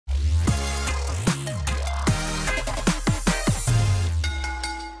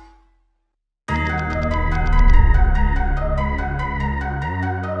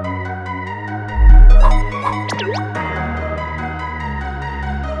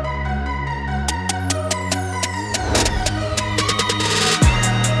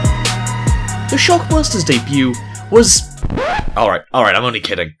Shockmaster's debut was... Alright, I'm only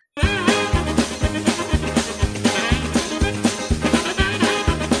kidding.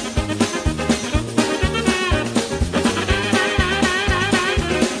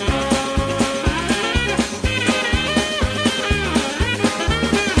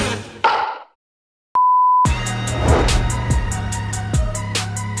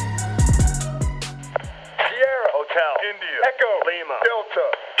 India, Echo, Lima, Delta,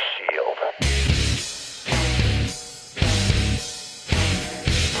 Shield.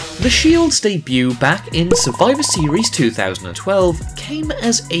 The Shield's debut back in Survivor Series 2012 came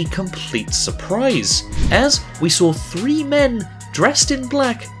as a complete surprise, as we saw 3 men dressed in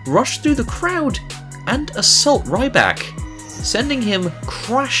black rush through the crowd and assault Ryback, sending him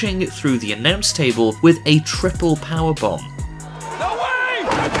crashing through the announce table with a triple powerbomb. No way!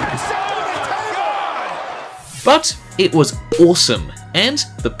 But it was awesome, and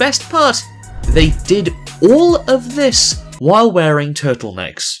the best part, they did all of this while wearing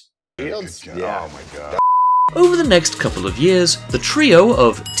turtlenecks. Yeah. Oh my god. Over the next couple of years, the trio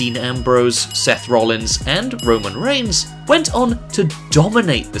of Dean Ambrose, Seth Rollins, and Roman Reigns went on to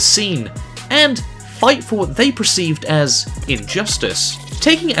dominate the scene and fight for what they perceived as injustice,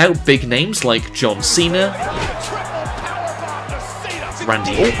 taking out big names like John Cena,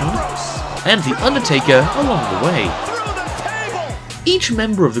 Randy Orton, and The Undertaker along the way. Each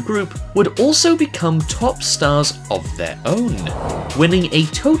member of the group would also become top stars of their own, winning a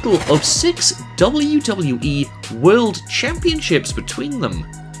total of 6 WWE World Championships between them.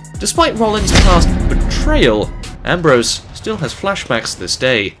 Despite Rollins' past betrayal, Ambrose still has flashbacks to this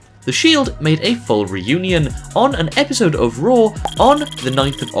day. The Shield made a full reunion on an episode of Raw on the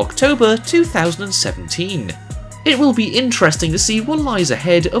 9th of October 2017. It will be interesting to see what lies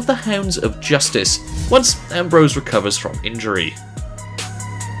ahead of the Hounds of Justice once Ambrose recovers from injury.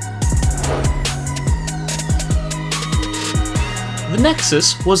 The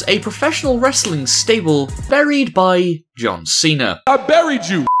Nexus was a professional wrestling stable buried by John Cena. I buried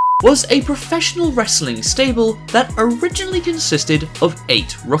you! Was a professional wrestling stable that originally consisted of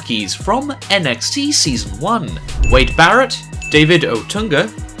 8 rookies from NXT Season 1. Wade Barrett, David Otunga,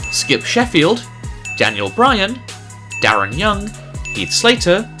 Skip Sheffield, Daniel Bryan, Darren Young, Heath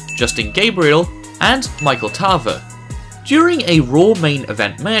Slater, Justin Gabriel, and Michael Tarver. During a Raw main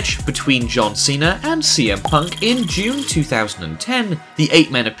event match between John Cena and CM Punk in June 2010, the 8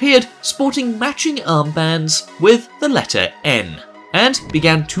 men appeared sporting matching armbands with the letter N, and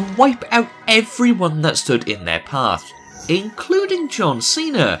began to wipe out everyone that stood in their path, including John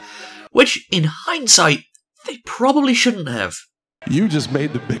Cena, which in hindsight, they probably shouldn't have. You just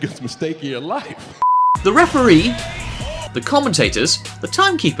made the biggest mistake of your life. The referee, the commentators, the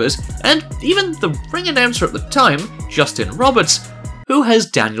timekeepers, and even the ring announcer at the time, Justin Roberts, who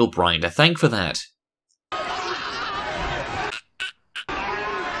has Daniel Bryan to thank for that.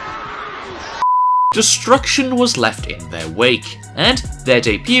 Destruction was left in their wake, and their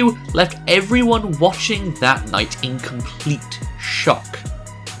debut left everyone watching that night in complete shock.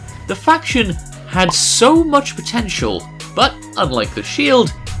 The faction had so much potential, but unlike the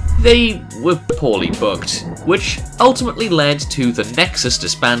Shield, they were poorly booked, which ultimately led to the Nexus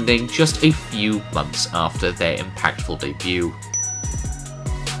disbanding just a few months after their impactful debut.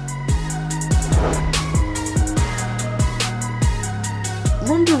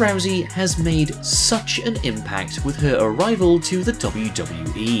 Ronda Rousey has made such an impact with her arrival to the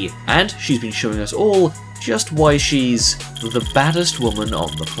WWE, and she's been showing us all just why she's the baddest woman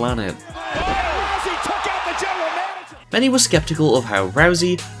on the planet. Many were skeptical of how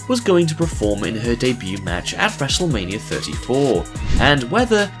Rousey was going to perform in her debut match at WrestleMania 34, and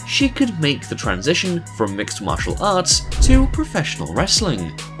whether she could make the transition from mixed martial arts to professional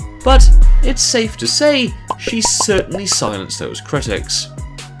wrestling. But it's safe to say she certainly silenced those critics.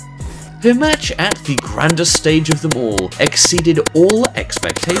 Her match at the grandest stage of them all exceeded all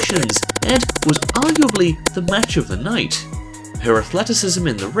expectations, and was arguably the match of the night. Her athleticism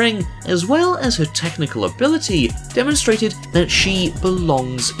in the ring, as well as her technical ability, demonstrated that she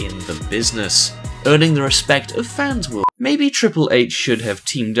belongs in the business, earning the respect of fans worldwide. Maybe Triple H should have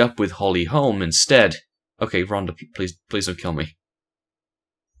teamed up with Holly Holm instead. Okay, Ronda, please don't kill me.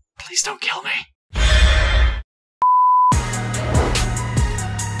 Please don't kill me.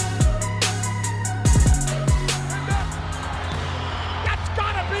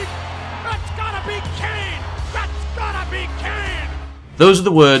 Those are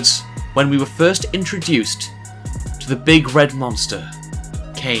the words when we were first introduced to the big red monster,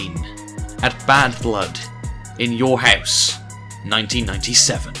 Kane, at Bad Blood, in Your House,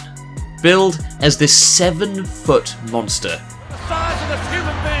 1997. Billed as this 7-foot monster. The size of this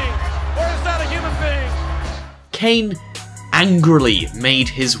human being, or is that a human Kane angrily made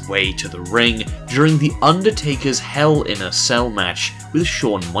his way to the ring during The Undertaker's Hell in a Cell match with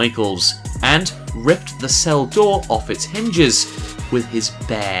Shawn Michaels and ripped the cell door off its hinges with his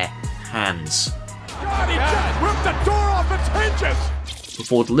bare hands. God, he just ripped the door off its hinges!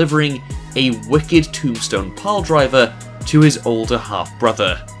 Before delivering a wicked tombstone piledriver to his older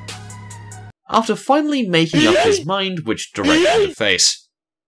half-brother. After finally making up his mind which direction to face.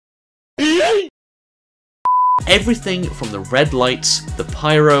 Everything from the red lights, the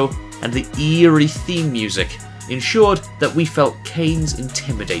pyro, and the eerie theme music ensured that we felt Kane's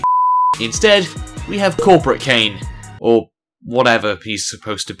intimidating. Instead, we have Corporate Kane, or whatever he's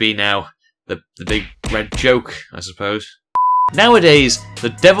supposed to be now. The big red joke, I suppose. Nowadays, the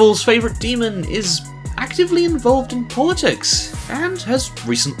devil's favourite demon is actively involved in politics, and has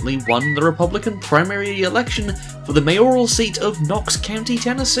recently won the Republican primary election for the mayoral seat of Knox County,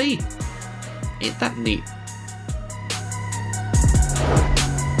 Tennessee. Ain't that neat?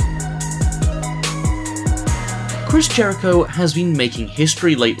 Chris Jericho has been making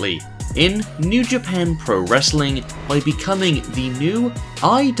history lately in New Japan Pro Wrestling by becoming the new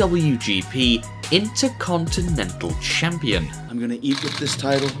IWGP Intercontinental Champion. I'm gonna eat with this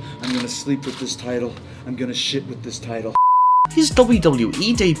title, I'm gonna sleep with this title, I'm gonna shit with this title. His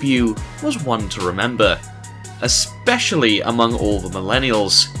WWE debut was one to remember, especially among all the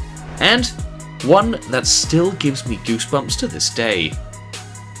millennials, and one that still gives me goosebumps to this day.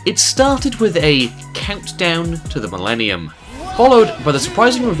 It started with a countdown to the millennium, followed by the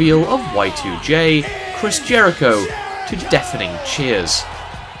surprising reveal of Y2J, Chris Jericho, to deafening cheers.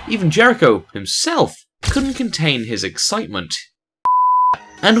 Even Jericho himself couldn't contain his excitement.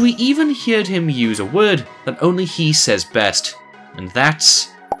 And we even heard him use a word that only he says best, and that's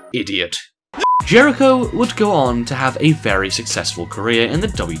idiot. Jericho would go on to have a very successful career in the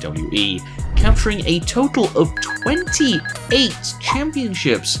WWE, capturing a total of 28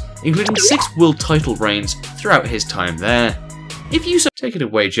 championships, including 6 world title reigns throughout his time there. If you so take it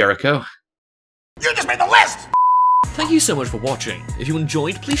away, Jericho. You just made the list! Thank you so much for watching. If you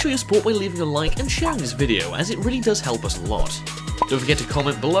enjoyed, please show your support by leaving a like and sharing this video, as it really does help us a lot. Don't forget to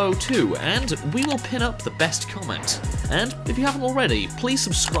comment below too, and we will pin up the best comment. And if you haven't already, please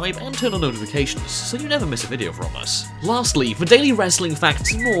subscribe and turn on notifications so you never miss a video from us. Lastly, for daily wrestling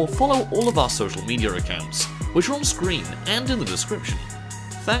facts and more, follow all of our social media accounts, which are on screen and in the description.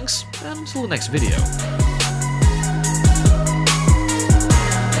 Thanks, and until the next video.